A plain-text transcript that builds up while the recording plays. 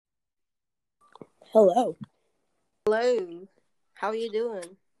Hello. Hello. How are you doing?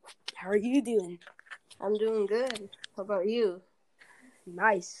 How are you doing? I'm doing good. How about you?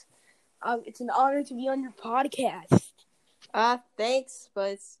 Nice. It's an honor to be on your podcast. Thanks, but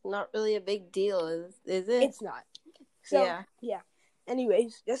it's not really a big deal, is it? It's not. So, yeah.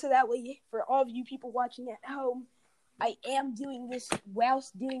 Anyways, just so that way, for all of you people watching at home, I am doing this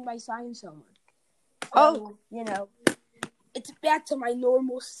whilst doing my science homework. So, it's back to my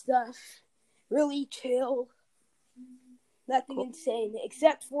normal stuff. Really chill. Nothing insane.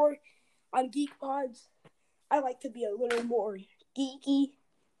 Except for on Geek Pods, I like to be a little more geeky,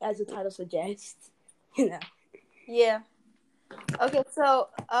 as the title suggests. Yeah. Okay, so,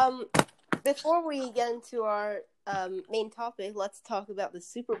 before we get into our main topic, let's talk about the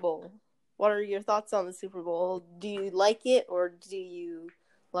Super Bowl. What are your thoughts on the Super Bowl? Do you like it, or do you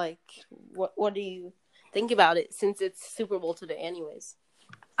what do you think about it, since it's Super Bowl today anyways?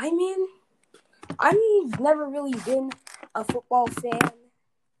 I mean, I've never really been a football fan.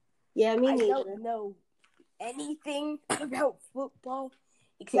 Yeah, me neither. I don't know anything about football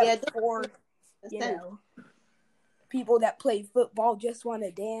except for, people that play football just want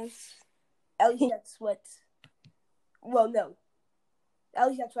to dance. At least that's what, at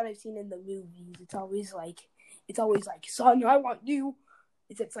least that's what I've seen in the movies. It's always like, son, I want you.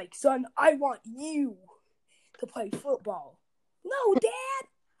 It's like, son, I want you to play football. No, Dad,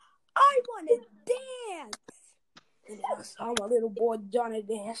 I want to dance. And then I saw my little boy Johnny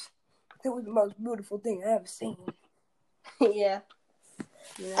dance. It was the most beautiful thing I ever seen. Yeah.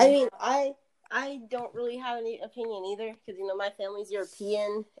 I mean, I don't really have any opinion either, because, my family's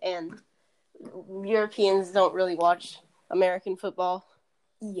European, and Europeans don't really watch American football.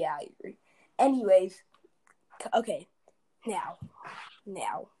 Yeah, I agree. Anyways, okay, now,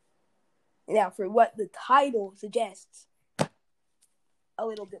 for what the title suggests, a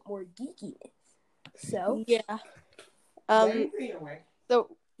little bit more geekiness. So, yeah.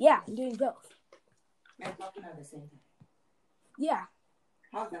 So, yeah, I'm doing both. I'm talking about the same thing. Yeah.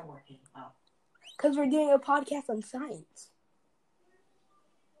 How's that working? Oh. Because we're doing a podcast on science.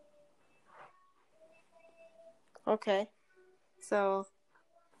 Okay. So,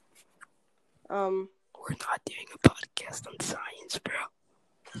 we're not doing a podcast on science, bro.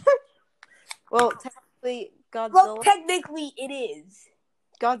 Well, technically, Godzilla. Well, technically, it is.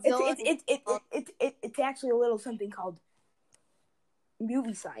 Godzilla. It's actually a little something called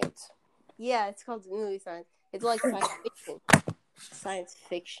movie science. Yeah, it's called movie science. It's like science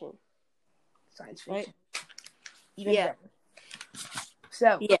fiction. Science fiction. Right? Even better.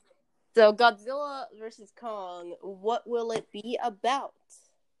 So. Yeah. So, Godzilla versus Kong, what will it be about?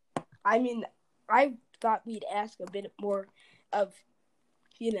 I mean, I thought we'd ask a bit more of,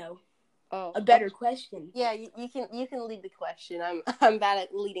 a better question. Yeah, you can lead the question. I'm bad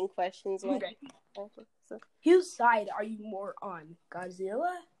at leading questions. Okay. Whose side are you more on,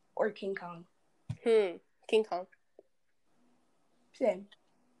 Godzilla or King Kong? King Kong. Same.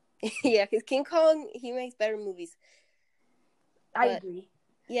 Yeah, because King Kong, he makes better movies. I agree.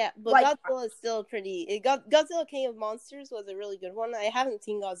 Yeah, but Godzilla is still pretty... Godzilla King of Monsters was a really good one. I haven't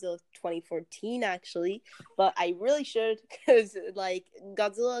seen Godzilla 2014, actually, but I really should, because,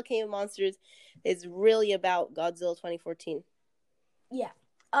 Godzilla King of Monsters is really about Godzilla 2014. Yeah.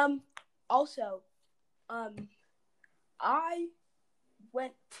 Also, I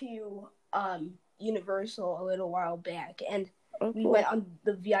went to, Universal a little while back, and we went on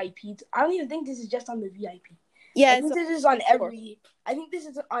the VIP. I don't even think this is just on the VIP. Yeah, I think this is on every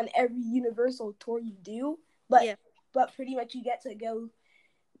Universal tour you do, but pretty much you get to go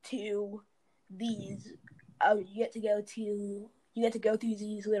to these. You get to go through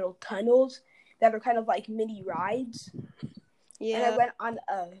these little tunnels that are kind of like mini rides. Yeah. And I went on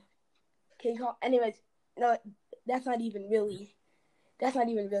King Kong. Anyways, no, that's not even really a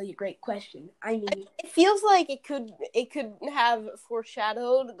great question. I mean, it feels like it could have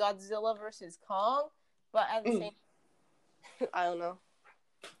foreshadowed Godzilla versus Kong. But at the same, I don't know.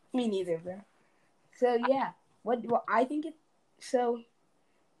 Me neither, bro. So yeah, what do you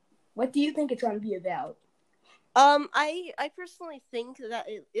think it's gonna be about? I personally think that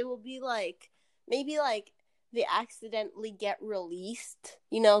it will be maybe they accidentally get released,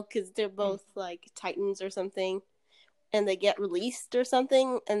 because they're both Titans or something, and they get released or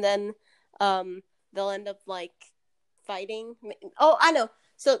something, and then they'll end up fighting. Oh, I know.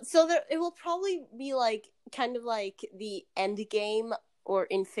 So there, it will probably be kind of like the end game or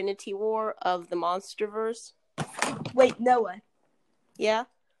Infinity War of the Monsterverse. Wait, Noah. Yeah?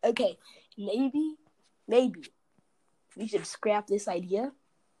 Okay, maybe we should scrap this idea.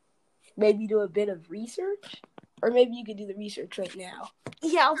 Maybe do a bit of research. Or maybe you could do the research right now.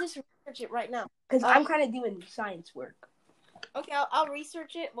 Yeah, I'll just research it right now. Because I'm kind of doing science work. Okay, I'll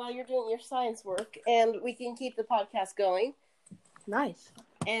research it while you're doing your science work, and we can keep the podcast going. Nice.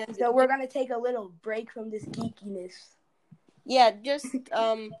 And so we're gonna take a little break from this geekiness. Yeah, just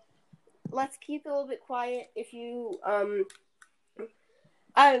let's keep it a little bit quiet. If you I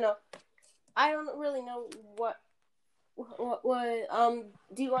don't know. I don't really know what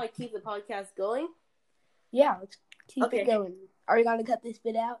do you want to keep the podcast going? Yeah, let's keep it going. Are you gonna cut this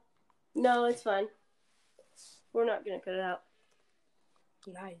bit out? No, it's fine. We're not gonna cut it out.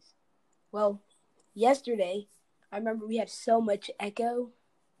 Nice. Well, yesterday I remember we had so much echo.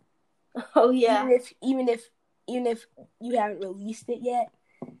 Oh yeah. Even if you haven't released it yet.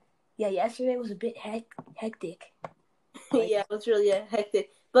 Yeah, yesterday was a bit hectic. Yeah, it was really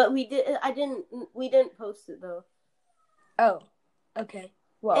hectic. But we didn't post it though. Oh. Okay.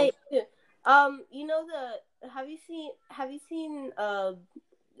 Well, hey, you know have you seen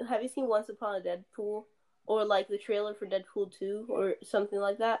Once Upon a Deadpool, or like the trailer for Deadpool 2 or something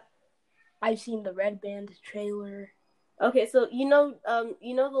like that? I've seen the Red Band trailer. Okay, so you know the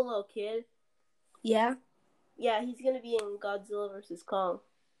little kid? Yeah? Yeah, he's gonna be in Godzilla vs. Kong.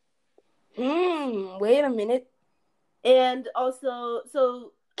 Wait a minute. And also,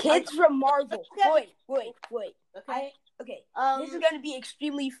 so kids from Marvel. Wait. Okay. Okay. This is gonna be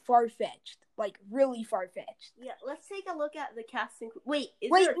extremely far-fetched. Like really far-fetched. Yeah, let's take a look at the casting. Wait,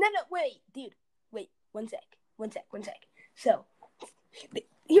 dude. Wait, one sec. So,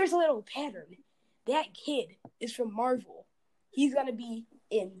 here's a little pattern. That kid is from Marvel. He's gonna be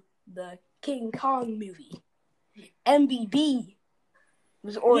in the King Kong movie. MBB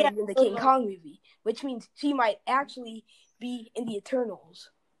was already in the King Kong movie, which means she might actually be in the Eternals.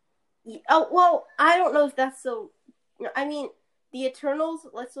 Oh, well, I don't know if that's so... I mean, the Eternals,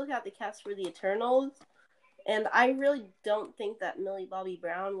 let's look at the cast for the Eternals, and I really don't think that Millie Bobby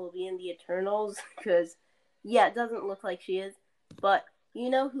Brown will be in the Eternals, because, yeah, it doesn't look like she is, but you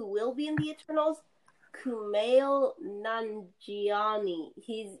know who will be in the Eternals? Kumail Nanjiani.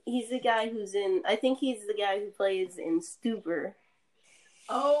 He's the guy who's in... I think he's the guy who plays in Stuber.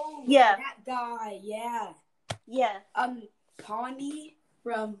 Oh, yeah. That guy, yeah. Yeah. Pawnee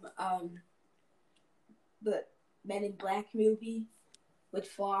from, the Men in Black movie, which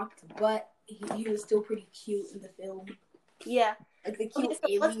flopped, but he was still pretty cute in the film. Yeah. Like the cute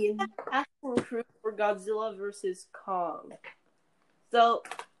alien. Casting crew for Godzilla vs. Kong. So,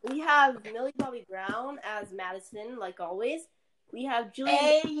 we have Millie Bobby Brown as Madison, like always. We have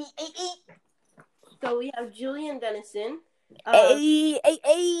Julian... So, we have Julian Dennison. We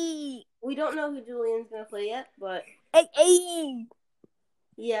don't know who Julian's gonna play yet, but...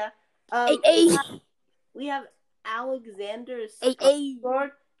 Yeah. We have Alexander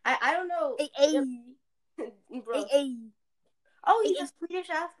Skarsgård. I don't know. Bro. Oh, he's a Swedish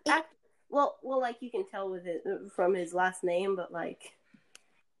actor. Well, like you can tell with it from his last name, but like,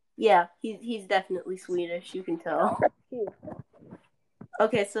 yeah, he's definitely Swedish. You can tell.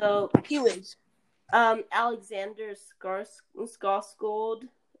 Okay, so he was Alexander Skarsgård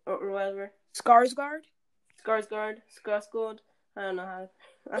or whatever. Skarsgård. I don't know how.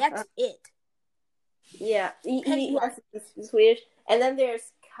 That's it. Yeah, he has to be Swedish. And then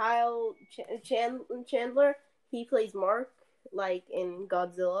there's Kyle Chandler. He plays Mark, like in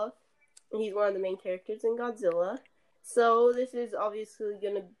Godzilla. He's one of the main characters in Godzilla. So this is obviously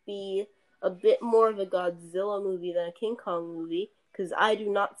going to be a bit more of a Godzilla movie than a King Kong movie, because I do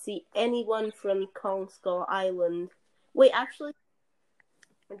not see anyone from Kong Skull Island. Wait, actually,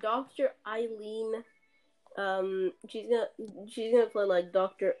 Dr. Eileen... she's gonna play like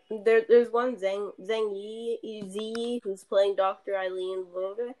Doctor. There's one Zhang Yi who's playing Dr. Eileen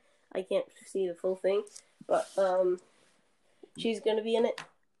Voga. I can't see the full thing, but she's gonna be in it.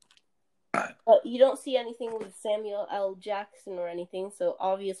 You don't see anything with Samuel L. Jackson or anything, so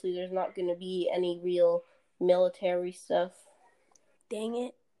obviously there's not gonna be any real military stuff. Dang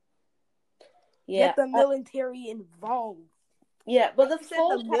it! Yeah, get the military involved. Yeah, but the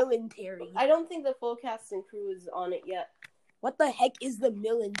military. I don't think the full cast and crew is on it yet. What the heck is the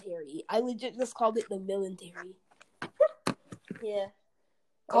military? I legit just called it the military. Yeah.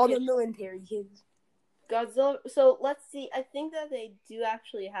 Call the military, kids. Godzilla. So let's see. I think that they do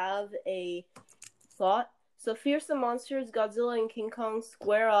actually have a plot. So fearsome monsters, Godzilla and King Kong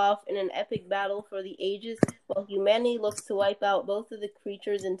square off in an epic battle for the ages, while humanity looks to wipe out both of the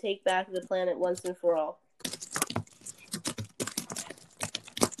creatures and take back the planet once and for all.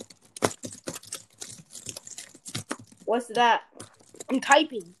 What's that? I'm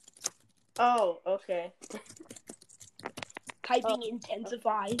typing. Oh, okay. Typing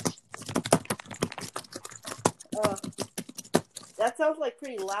intensifies. That sounds like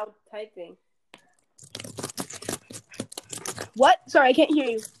pretty loud typing. What? Sorry, I can't hear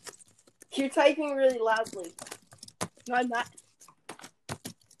you. You're typing really loudly. No, I'm not.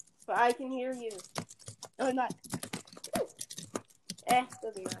 But I can hear you. No, I'm not.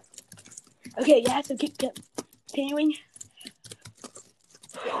 Doesn't matter. Okay, yeah, so keep continuing.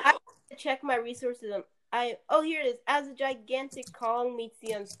 I have to check my resources. Here it is. As a gigantic Kong meets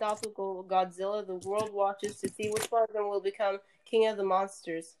the unstoppable Godzilla, the world watches to see which one of them will become king of the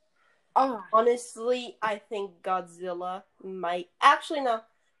monsters. Oh. Honestly, I think Godzilla might. Actually, no.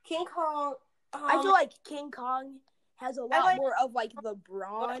 King Kong. I feel like King Kong has a lot more of like the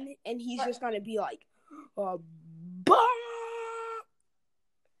brawn, and he's just gonna be like, bah!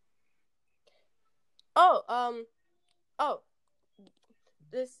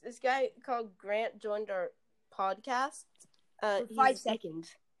 This guy called Grant joined our podcast. For 5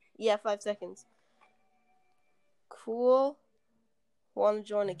 seconds. Yeah, 5 seconds. Cool. Want to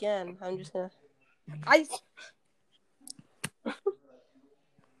join again? I'm just gonna.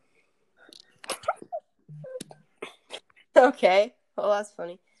 Okay. Well, that's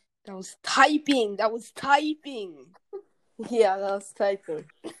funny. That was typing. Yeah, that was typing.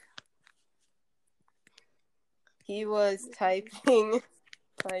 He was typing.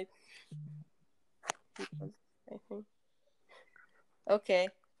 Okay.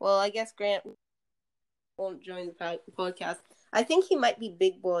 Well, I guess Grant won't join the podcast. I think he might be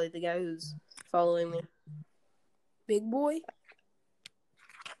Big Boy, the guy who's following me. Big Boy?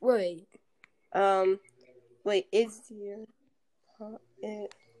 Wait. Is your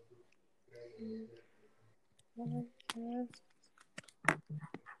it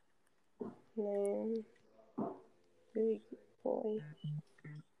name Big Boy?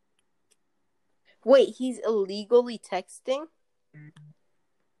 Wait, he's illegally texting?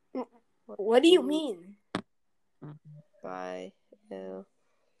 What do you mean? Okay.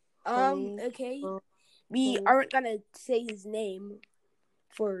 We aren't gonna say his name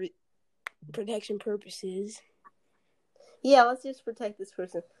for protection purposes. Yeah, let's just protect this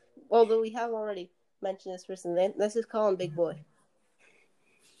person. Although we have already mentioned this person, then let's just call him Big Boy.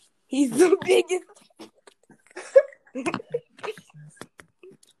 He's the biggest.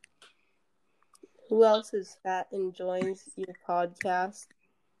 Who else is fat and joins your podcast?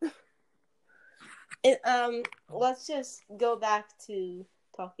 Let's just go back to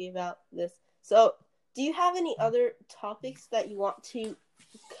talking about this. So, do you have any other topics that you want to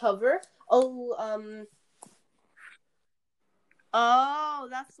cover? Oh,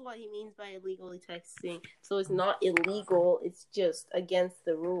 that's what he means by illegally texting. So it's not illegal, it's just against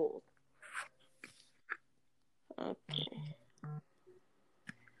the rules. Okay.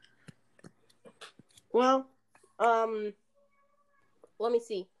 Well, let me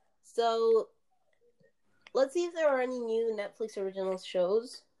see. So, let's see if there are any new Netflix original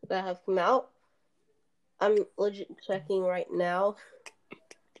shows that have come out. I'm legit checking right now.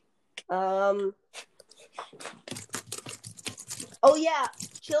 Oh yeah,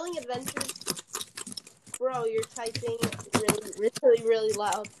 Chilling Adventures. Bro, you're typing really, really, really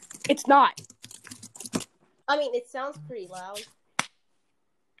loud. It's not. I mean, it sounds pretty loud.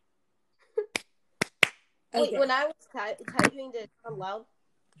 Wait, when I was typing, did it sound loud?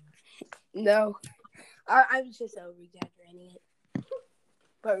 No. I was just over-exaggerating it.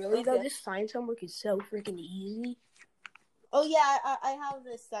 But really, though, this science homework is so freaking easy. Oh, yeah, I have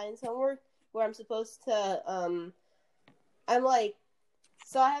this science homework where I'm supposed to, I have a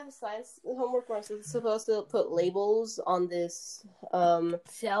science homework where I'm supposed to put labels on this,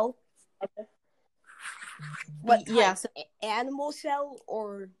 cell? What type? Yeah, animal cell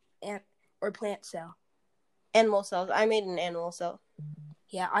or plant cell? Animal cells. I made an animal cell.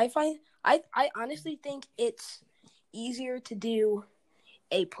 Yeah, I honestly think it's easier to do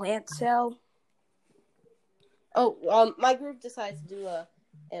a plant cell. Oh, my group decided to do a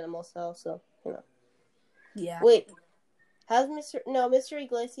animal cell, so, you know. Yeah. Wait, has Mr.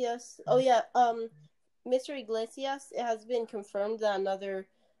 Iglesias, Mr. Iglesias, it has been confirmed that another,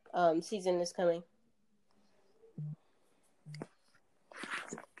 season is coming.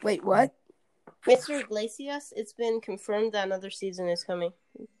 Wait, what? Mr. Iglesias, it's been confirmed that another season is coming.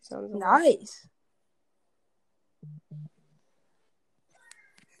 Sounds nice.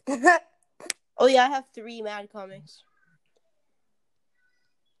 Oh yeah, I have 3 Mad comics.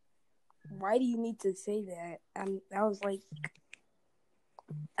 Why do you need to say that? I was like,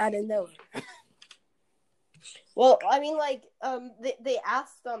 I don't know. Well, I mean, like, they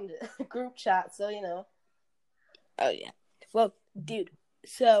asked on the group chat, so you know. Oh yeah. Well, dude.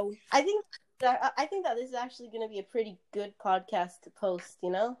 So I think that this is actually going to be a pretty good podcast to post.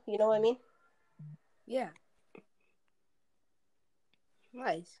 You know what I mean? Yeah.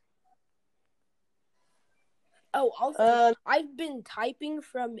 Nice. Oh, also, I've been typing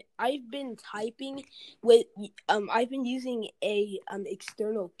with I've been using a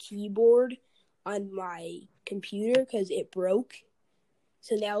external keyboard on my computer because it broke.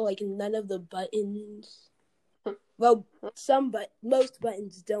 So now, like, none of the buttons, well, most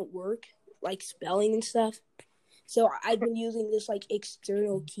buttons don't work, like spelling and stuff. So I've been using this like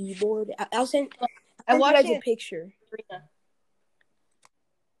external keyboard. I'll send you guys a picture.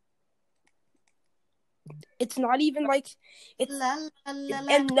 It's not even like it's and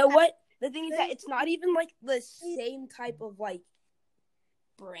you know what? The thing is that it's not even like the same type of like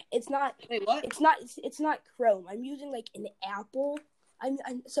brand. It's not. Wait, what? It's not Chrome. I'm using like an Apple. I'm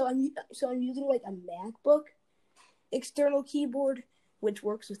using like a MacBook external keyboard, which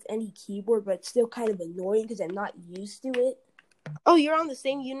works with any keyboard, but it's still kind of annoying because I'm not used to it. Oh, you're on the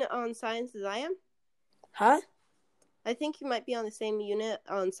same unit on science as I am? Huh? I think you might be on the same unit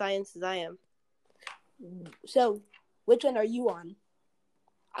on science as I am. So, which one are you on?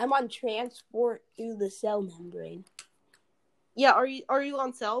 I'm on transport through the cell membrane. Yeah, are you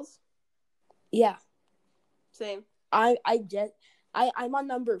on cells? Yeah. Same. I'm on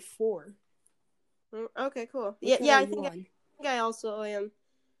number 4. Okay, cool. Which yeah, I think I also am.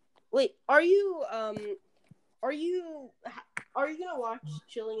 Wait, are you gonna watch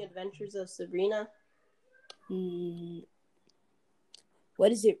Chilling Adventures of Sabrina?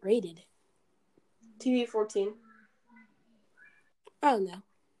 What is it rated? TV-14. I don't know.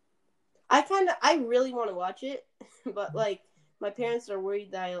 I really want to watch it, but like my parents are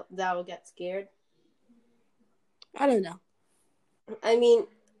worried that I will get scared. I don't know. I mean,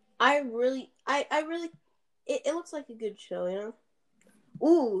 I really it looks like a good show, you know?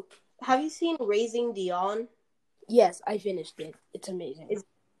 Ooh, have you seen Raising Dion? Yes, I finished it. It's amazing.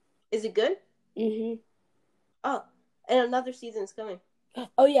 Is it good? Mm-hmm. Oh, and another season's coming.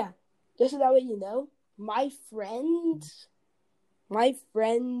 Oh yeah. Just so that way you know, my friend's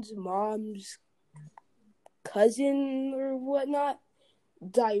mom's cousin or whatnot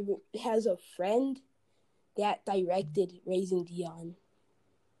has a friend that directed Raising Dion.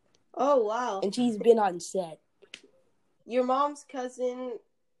 Oh wow! And she's been on set. Your mom's cousin.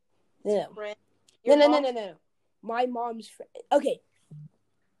 No. Friend. No. My mom's friend. Okay.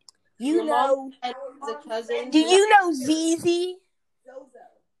 You know. The cousin. Do you know Zizi?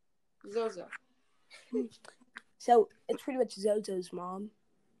 Zozo. So it's pretty much Zozo's mom.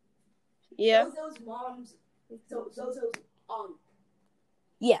 Yeah. Zozo's mom's. Zozo's aunt.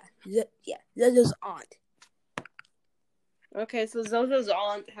 Yeah. Zozo's aunt. Okay, so Zozo's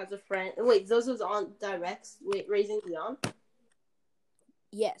aunt has a friend. Wait, Zozo's aunt directs Raising Dion?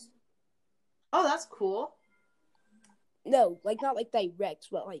 Yes. Oh, that's cool. No, like not like directs,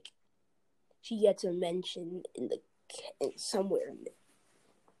 but like she gets a mention in somewhere in there.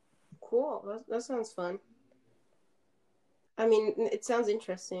 Cool. That sounds fun. I mean, it sounds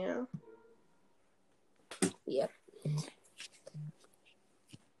interesting, you know? Yeah.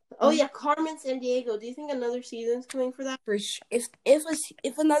 Oh yeah, Carmen Sandiego. Do you think another season's coming for that? For sure.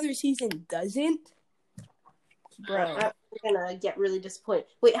 If another season doesn't, bro, I'm gonna get really disappointed.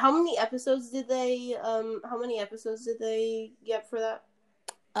 Wait, how many episodes did they get for that?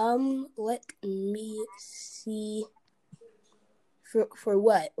 Let me see. For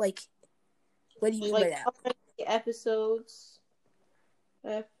what? Like, what do you mean by that? How many episodes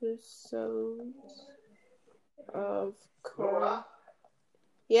of Carmen?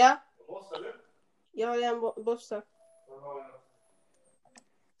 Yeah? Ja, Bosta.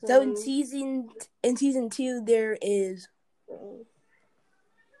 So in season 2 there is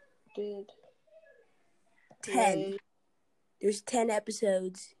 10. There's 10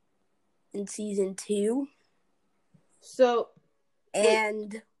 episodes in season 2. So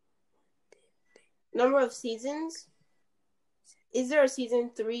and number of seasons? Is there a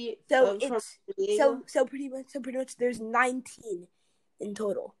season 3? So so pretty much there's 19 in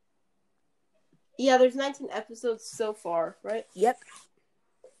total. Yeah, there's 19 episodes so far, right? Yep.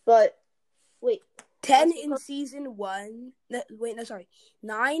 But wait, 10 in season 1.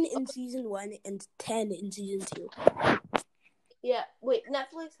 9 in season 1 and 10 in season 2. Yeah,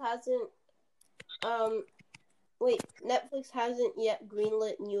 Netflix hasn't yet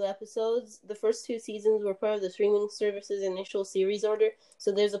greenlit new episodes. The first 2 seasons were part of the streaming service's initial series order,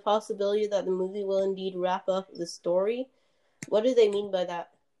 so there's a possibility that the movie will indeed wrap up the story. What do they mean by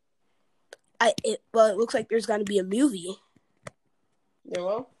that? It looks like there's going to be a movie. There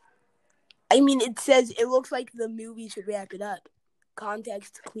will? I mean, it says it looks like the movie should wrap it up.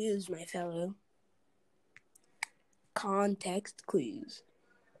 Context clues, my fellow. Context clues.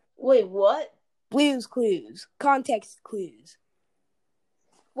 Wait, what? Clues. Context clues.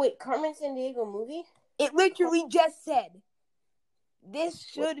 Wait, Carmen Sandiego movie? It literally just said this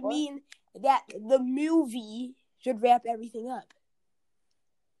should mean that the movie should wrap everything up.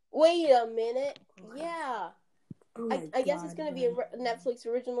 Wait a minute. Yeah. I guess it's going to be a Netflix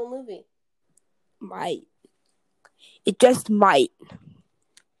original movie. Might. It just might.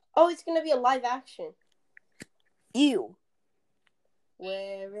 Oh, it's going to be a live action. Ew.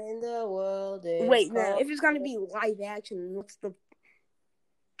 Where in the world is... Wait, no. If it's going to be live action, what's the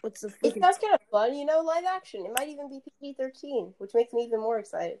It sounds kind of fun, live action. It might even be PG-13, which makes me even more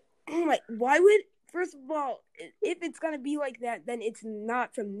excited. Why would... First of all, if it's going to be like that, then it's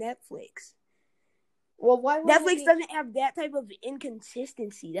not from Netflix. Well, why would Netflix doesn't have that type of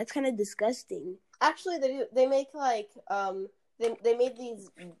inconsistency. That's kind of disgusting. Actually, they do. They make, they made these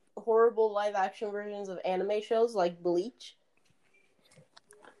horrible live-action versions of anime shows, like Bleach.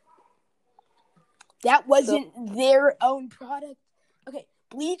 That wasn't their own product. Okay,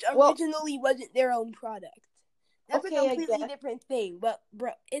 Bleach originally wasn't their own product. That's a completely different thing. But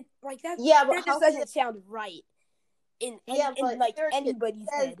bro, it that just doesn't sound right in anybody's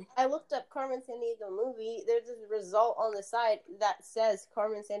head. I looked up Carmen Sandiego movie. There's a result on the side that says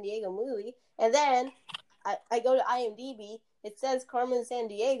Carmen Sandiego movie, and then I go to IMDb. It says Carmen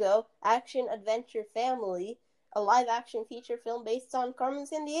Sandiego action adventure family, a live action feature film based on Carmen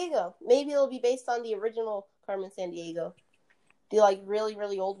Sandiego. Maybe it'll be based on the original Carmen Sandiego, the really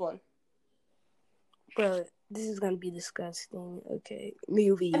really old one. Bro, this is gonna be disgusting. Okay,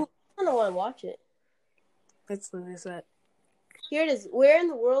 movie. I don't want to watch it. Let's look this up. Here it is. Where in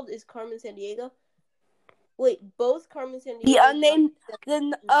the world is Carmen Sandiego? Wait, both Carmen Sandiego. The unnamed.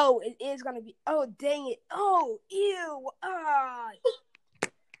 It is gonna be. Oh, dang it! Oh, ew!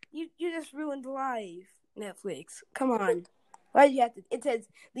 You just ruined live. Netflix, come on. Why did you have to? It says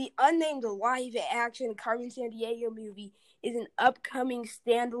the unnamed live-action Carmen Sandiego movie is an upcoming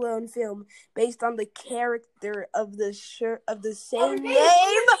standalone film based on the character of the same name.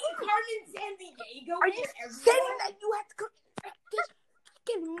 Carmen Sandiego. Are you saying that you have to go at this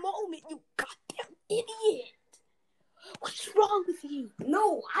fucking moment, you goddamn idiot? What's wrong with you?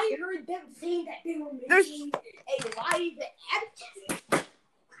 No, I heard them saying that they were making a live action.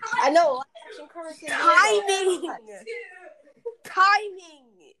 I know, live action Carmen Sandiego. Timing.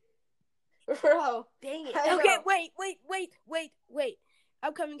 Bro. Dang it. Okay, wait.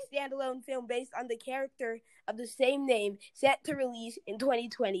 Upcoming standalone film based on the character of the same name, set to release in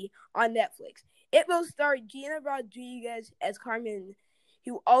 2020 on Netflix. It will star Gina Rodriguez as Carmen,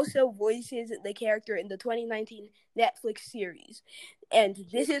 who also voices the character in the 2019 Netflix series. And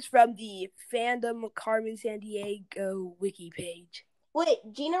this is from the Fandom Carmen Sandiego wiki page. Wait,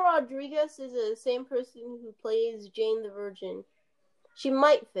 Gina Rodriguez is the same person who plays Jane the Virgin. She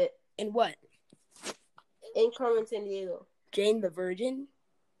might fit. In what? In Carmen Sandiego. Jane the Virgin?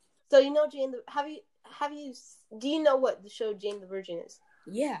 So you know Jane the... Do you know what the show Jane the Virgin is?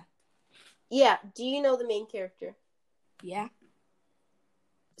 Yeah. Yeah, do you know the main character? Yeah.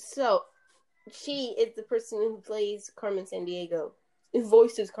 So, she is the person who plays Carmen Sandiego. Who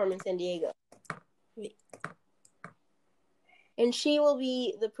voices Carmen Sandiego. Wait. And she will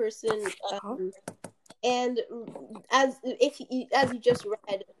be the person... and as you just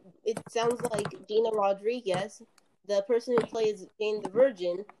read, it sounds like Gina Rodriguez, the person who plays Jane the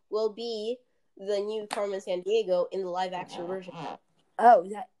Virgin, will be the new Carmen Sandiego in the live action version. Oh,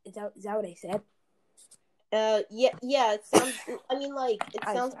 is that what I said? Yeah, it sounds, it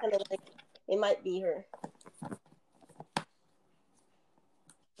sounds kind of like it might be her.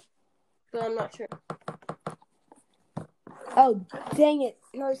 But I'm not sure. Oh, dang it.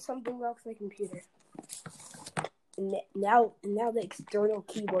 There's something wrong with my computer. Now the external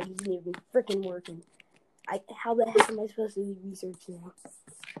keyboard isn't even freaking working. How the heck am I supposed to do research now?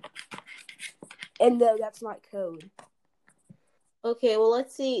 And no, that's not code. Okay, well,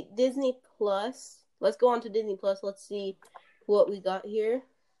 let's see. Disney Plus. Let's go on to Disney Plus. Let's see what we got here.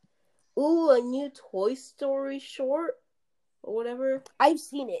 Ooh, a new Toy Story short or whatever. I've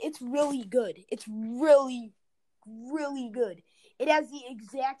seen it. It's really good. It's really, really good. It has the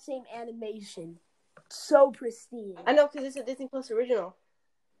exact same animation. So pristine. I know, because it's a Disney Plus original.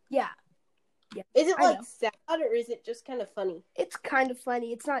 Yeah. Is it sad, or is it just kind of funny? It's kind of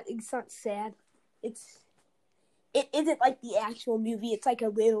funny. It's not sad. It isn't like the actual movie. It's like a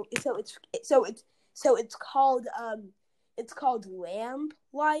little. It's called Lamb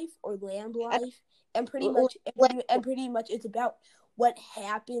Life or Lamb Life, and pretty much it's about what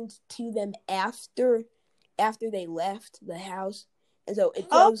happened to them after they left the house. And so it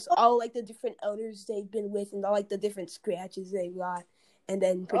shows all like the different owners they've been with and all like the different scratches they got, and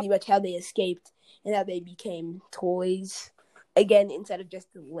then pretty much how they escaped and how they became toys. again instead of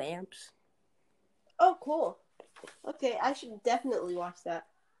just the lamps. Oh, cool. Okay, I should definitely watch that.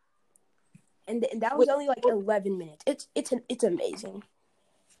 And that was only like 11 minutes. It's amazing.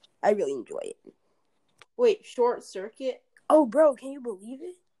 I really enjoy it. Wait, Short Circuit? Oh, bro, can you believe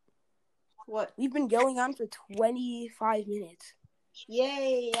it? What? We've been going on for 25 minutes.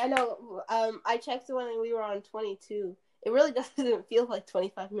 Yay! I know. I checked when we were on 22. It really doesn't feel like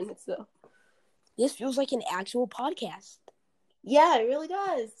 25 minutes though. This feels like an actual podcast. Yeah, it really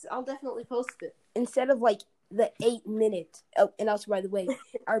does. I'll definitely post it. Instead of like the 8 minutes. Oh, and also, by the way,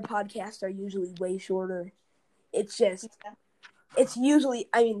 our podcasts are usually way shorter. It's just, it's usually,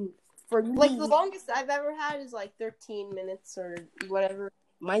 I mean, for me. Like, the longest I've ever had is like 13 minutes or whatever.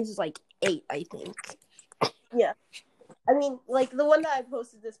 Mine's is like 8, I think. Yeah. I mean, like, the one that I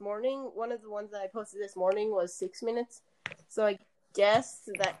posted this morning, one of the ones that I posted this morning was 6 minutes. So I guess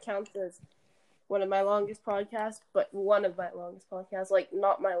that counts as one of my longest podcasts, but one of my longest podcasts. Like,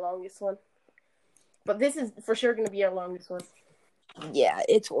 not my longest one. But this is for sure going to be our longest one. Yeah,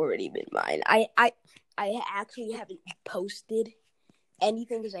 it's already been mine. I actually haven't posted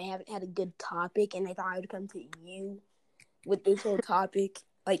anything because I haven't had a good topic, and I thought I would come to you with this whole topic.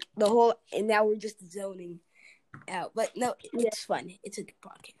 Like, and now we're just zoning out. But no, it's fun. It's a good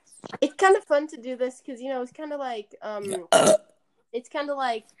podcast. It's kind of fun to do this because, it's kind of like, it's kind of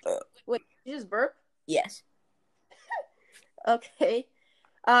like, wait, did you just burp? Yes. Okay.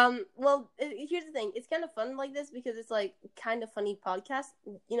 Well, here's the thing. It's kind of fun like this because it's like kind of funny podcast.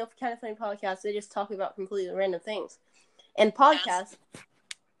 Kind of funny podcasts, they just talk about completely random things. And podcasts,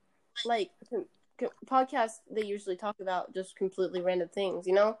 like, podcasts, they usually talk about just completely random things,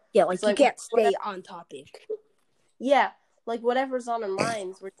 Yeah, like, you can't stay on topic. Yeah, like, whatever's on our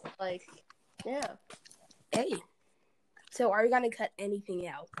minds, we're just like, yeah. Hey. So, are we going to cut anything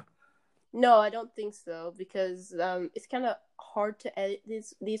out? No, I don't think so, because it's kind of hard to edit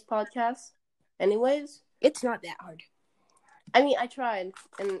these podcasts anyways. It's not that hard. I mean, I tried,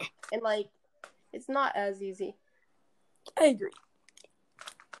 and like, it's not as easy. I agree.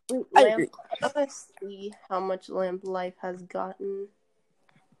 I agree. I want to see how much Lamp Life has gotten.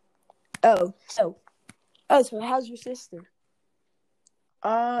 So how's your sister?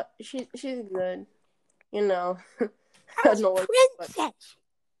 She's good. I don't know what, princess.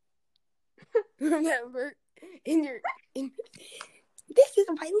 Remember, this is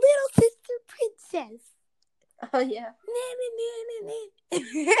my little sister, Princess. Oh yeah.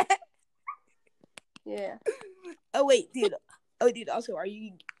 Yeah. Oh wait, dude. Also, are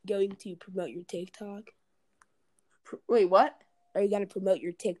you going to promote your TikTok? Wait, what? Are you going to promote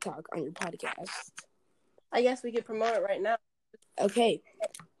your TikTok on your podcast? I guess we could promote it right now. Okay.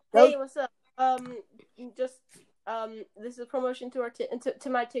 Hey, what's up? This is a promotion to our to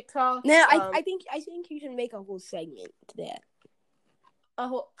my TikTok. No, I think you should make a whole segment to that.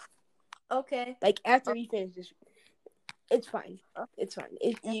 Okay. Like, after we finish this, it's fine. It's fine.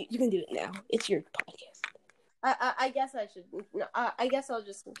 You can do it now. It's your podcast. I guess I should. No, I guess I'll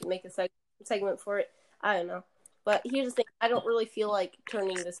just make a segment for it. I don't know. But here's the thing. I don't really feel like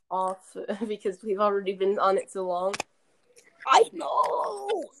turning this off because we've already been on it so long. I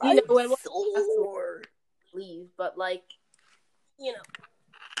know. When we'll leave, but like,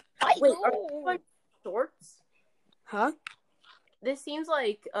 I wait, know. are you like shorts? Huh? This seems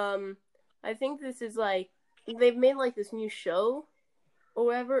like I think this is like they've made like this new show or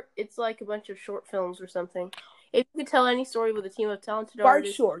whatever. It's like a bunch of short films or something. If you could tell any story with a team of talented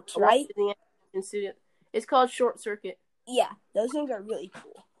artists, Shorts, right? It's called Short Circuit. Yeah, those things are really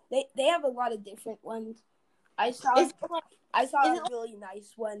cool. They have a lot of different ones. I saw a really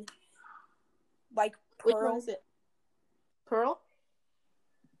nice one. Like Pearl. Which one is it? Pearl?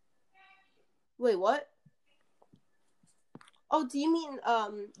 Wait, what? Oh, do you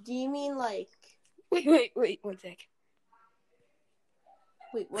mean like? Wait, 1 sec.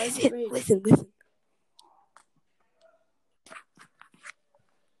 Wait, what is it? Listen.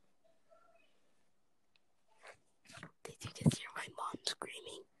 Did you just hear my mom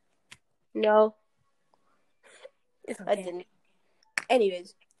screaming? No. It's okay. I didn't.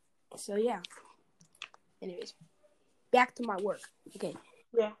 Anyways, so yeah. Back to my work. Okay.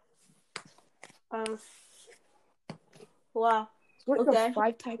 Yeah. Wow. Okay.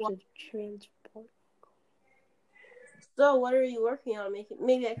 5 types of transport. So, what are you working on?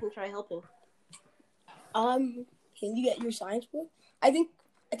 Maybe I can try helping. Can you get your science book? I think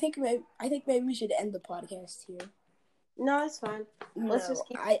maybe we should end the podcast here. No, it's fine. Let's just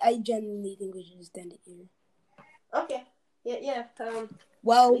keep... I genuinely think we should just end it here. Okay. Yeah.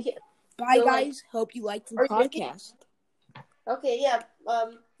 Well, bye guys. Hope you liked the podcast. Okay, yeah.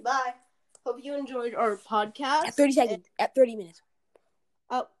 Bye. Hope you enjoyed our podcast. At 30 seconds. At 30 minutes.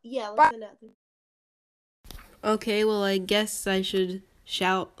 Oh, yeah. Let's end it. Okay, well, I guess I should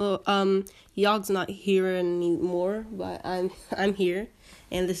shout. Yog's not here anymore, but I'm here,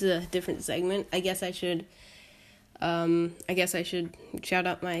 and this is a different segment. I guess I should shout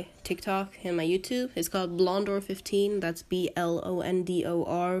out my TikTok and my YouTube. It's called Blondor15. That's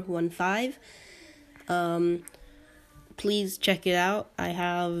BLONDOR15. Please check it out. I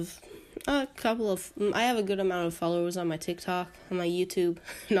have a good amount of followers on my TikTok, on my YouTube,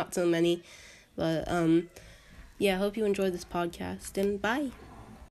 not so many, but yeah, I hope you enjoyed this podcast, and bye.